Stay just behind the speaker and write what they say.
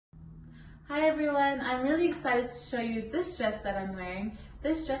Hi everyone, I'm really excited to show you this dress that I'm wearing.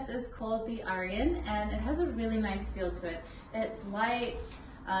 This dress is called the Arian and it has a really nice feel to it. It's light,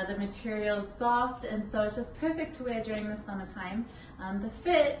 the material's soft, and so it's just perfect to wear during the summertime. It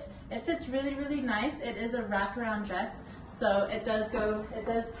fits really nice. It is a wraparound dress, so it does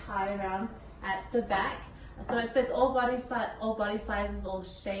tie around at the back. So it fits all body sizes, all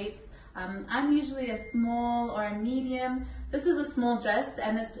shapes. I'm usually a small or a medium. This is a small dress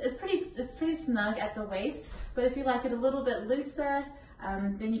and it's pretty snug at the waist, but if you like it a little bit looser,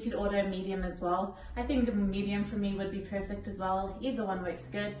 then you could order a medium as well. I think a medium for me would be perfect as well. Either one works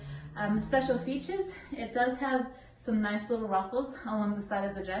good. Special features, it does have some nice little ruffles along the side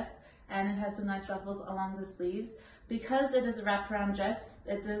of the dress, and it has some nice ruffles along the sleeves. Because it is a wraparound dress,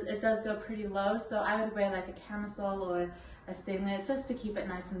 it does go pretty low, so I would wear like a camisole or a singlet just to keep it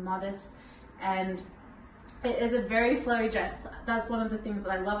nice and modest. And it is a very flowy dress. That's one of the things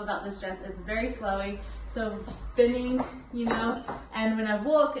that I love about this dress. It's very flowy, so spinning, and when I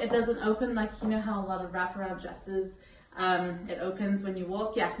walk, it doesn't open like, how a lot of wraparound dresses, it opens when you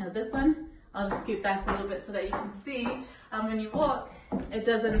walk. Yeah, no, this one, I'll just scoot back a little bit so that you can see, when you walk, it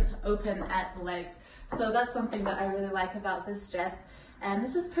doesn't open at the legs. So that's something that I really like about this dress. And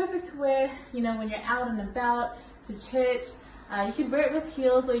it's just perfect to wear, when you're out and about, to church. You can wear it with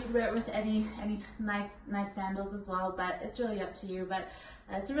heels, or you can wear it with any nice sandals as well, but it's really up to you. But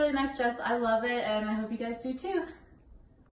it's a really nice dress. I love it, and I hope you guys do too.